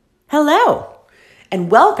Hello, and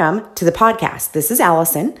welcome to the podcast. This is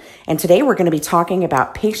Allison, and today we're going to be talking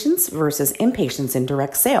about patience versus impatience in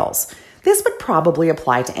direct sales. This would probably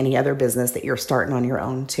apply to any other business that you're starting on your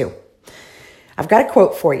own too. I've got a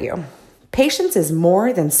quote for you. Patience is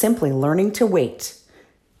more than simply learning to wait.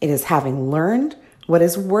 It is having learned what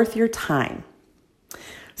is worth your time.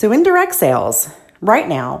 So in direct sales, right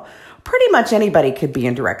now, pretty much anybody could be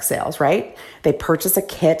in direct sales, right? They purchase a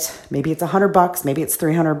kit. Maybe it's $100, maybe it's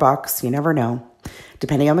 $300. You never know,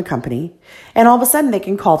 depending on the company. And all of a sudden they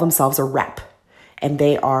can call themselves a rep and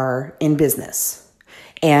they are in business.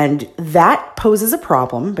 And that poses a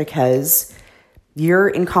problem because you're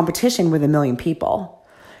in competition with a million people.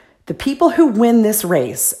 The people who win this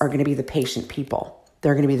race are going to be the patient people.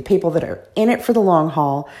 They're going to be the people that are in it for the long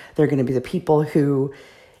haul. They're going to be the people who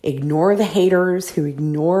ignore the haters, who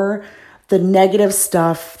ignore the negative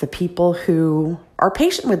stuff, the people who are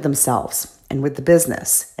patient with themselves and with the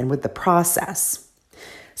business and with the process.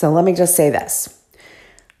 So let me just say this.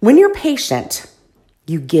 When you're patient,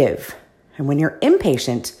 you give. And when you're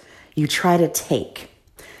impatient, you try to take.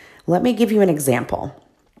 Let me give you an example.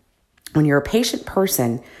 When you're a patient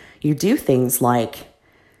person, you do things like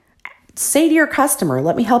say to your customer,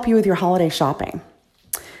 let me help you with your holiday shopping.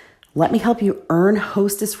 Let me help you earn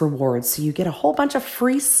Hostess rewards so you get a whole bunch of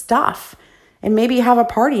free stuff. And maybe you have a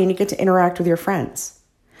party and you get to interact with your friends.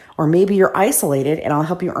 Or maybe you're isolated and I'll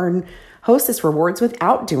help you earn Hostess rewards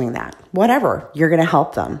without doing that. Whatever, you're going to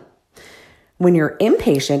help them. When you're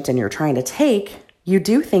impatient and you're trying to take, you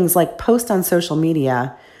do things like post on social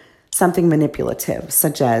media something manipulative,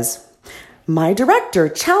 such as, my director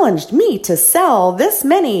challenged me to sell this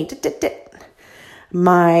many.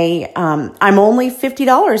 I'm only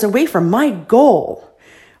 $50 away from my goal,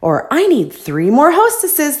 or I need 3 more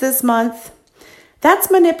hostesses this month. That's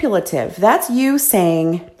manipulative. That's you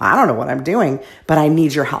saying, I don't know what I'm doing, but I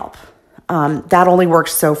need your help. That only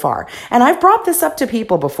works so far. And I've brought this up to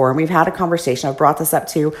people before, and we've had a conversation. I've brought this up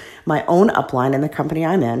to my own upline in the company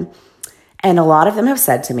I'm in. And a lot of them have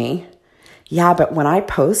said to me, yeah, but when I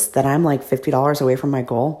post that I'm like $50 away from my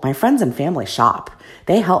goal, my friends and family shop.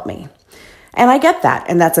 They help me. And I get that,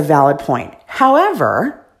 and that's a valid point.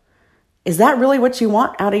 However, is that really what you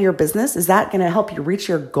want out of your business? Is that going to help you reach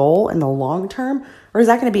your goal in the long term, or is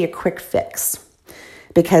that going to be a quick fix?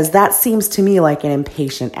 Because that seems to me like an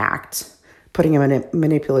impatient act, putting a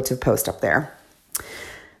manipulative post up there.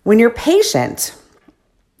 When you're patient,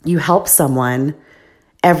 you help someone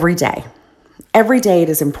every day. Every day it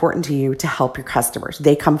is important to you to help your customers.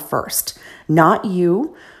 They come first, not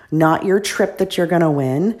you. Not your trip that you're going to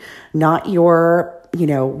win, not your,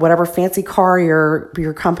 whatever fancy car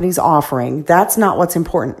your company's offering. That's not what's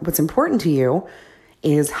important. What's important to you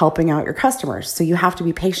is helping out your customers. So you have to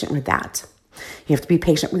be patient with that. You have to be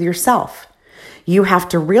patient with yourself. You have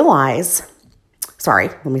to realize,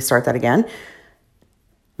 let me start that again.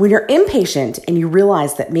 When you're impatient and you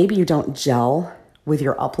realize that maybe you don't gel with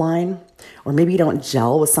your upline, or maybe you don't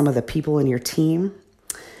gel with some of the people in your team,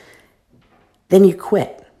 then you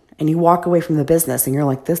quit. And you walk away from the business and you're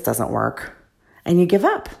like, this doesn't work. And you give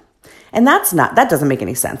up. And that doesn't make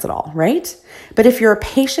any sense at all, right? But if you're a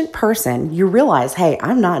patient person, you realize, hey,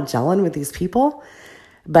 I'm not gelling with these people,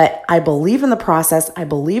 but I believe in the process. I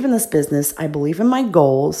believe in this business. I believe in my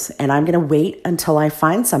goals. And I'm going to wait until I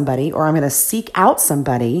find somebody, or I'm going to seek out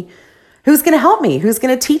somebody who's going to help me, who's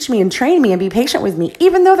going to teach me and train me and be patient with me,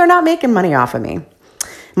 even though they're not making money off of me.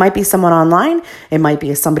 It might be someone online. It might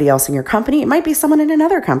be somebody else in your company. It might be someone in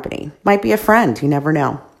another company. It might be a friend. You never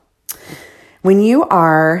know. When you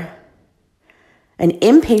are an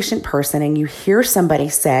impatient person and you hear somebody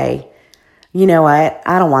say, you know what,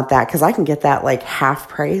 I don't want that because I can get that like half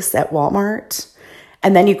price at Walmart,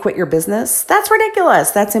 and then you quit your business, that's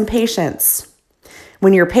ridiculous. That's impatience.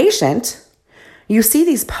 When you're patient, you see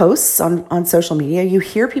these posts on social media, you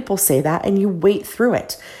hear people say that, and you wait through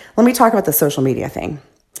it. Let me talk about the social media thing.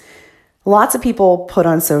 Lots of people put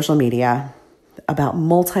on social media about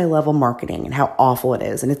multi-level marketing and how awful it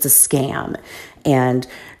is, and it's a scam, and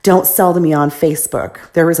don't sell to me on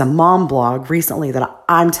Facebook. There was a mom blog recently that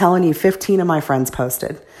I'm telling you 15 of my friends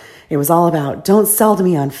posted. It was all about don't sell to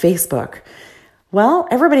me on Facebook. Well,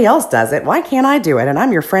 everybody else does it. Why can't I do it? And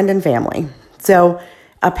I'm your friend and family. So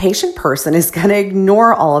a patient person is going to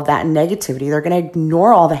ignore all of that negativity. They're going to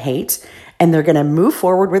ignore all the hate, and they're going to move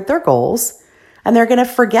forward with their goals. And they're going to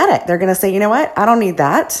forget it. They're going to say, you know what? I don't need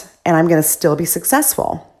that. And I'm going to still be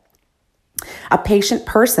successful. A patient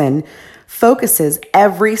person focuses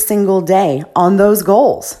every single day on those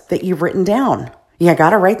goals that you've written down. You got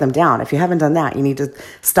to write them down. If you haven't done that, you need to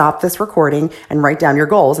stop this recording and write down your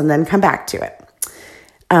goals and then come back to it.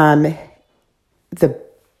 The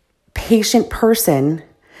patient person,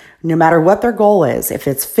 no matter what their goal is, if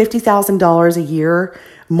it's $50,000 a year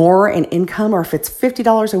more in income, or if it's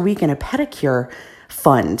 $50 a week in a pedicure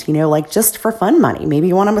fund, like just for fun money, maybe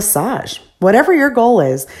you want a massage, whatever your goal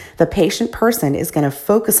is, the patient person is going to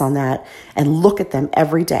focus on that and look at them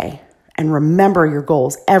every day and remember your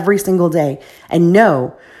goals every single day and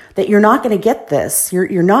know that you're not going to get this.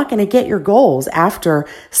 You're not going to get your goals after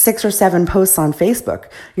 6 or 7 posts on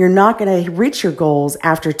Facebook. You're not going to reach your goals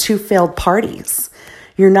after 2 failed parties.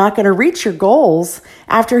 You're not going to reach your goals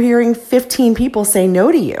after hearing 15 people say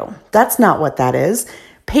no to you. That's not what that is.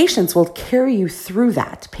 Patience will carry you through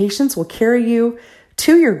that. Patience will carry you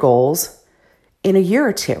to your goals in a year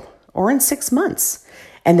or 2 or in 6 months.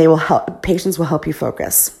 And patience will help you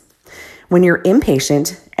focus. When you're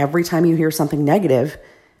impatient, every time you hear something negative,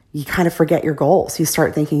 you kind of forget your goals. You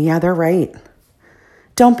start thinking, yeah, they're right.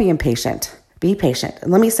 Don't be impatient. Be patient.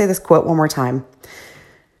 And let me say this quote one more time.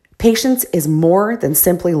 Patience is more than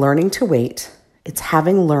simply learning to wait. It's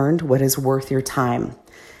having learned what is worth your time.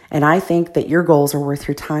 And I think that your goals are worth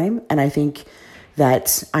your time. And I think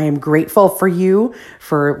that I am grateful for you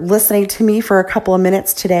for listening to me for a couple of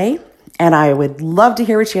minutes today. And I would love to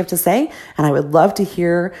hear what you have to say. And I would love to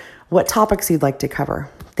hear what topics you'd like to cover.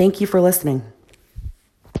 Thank you for listening.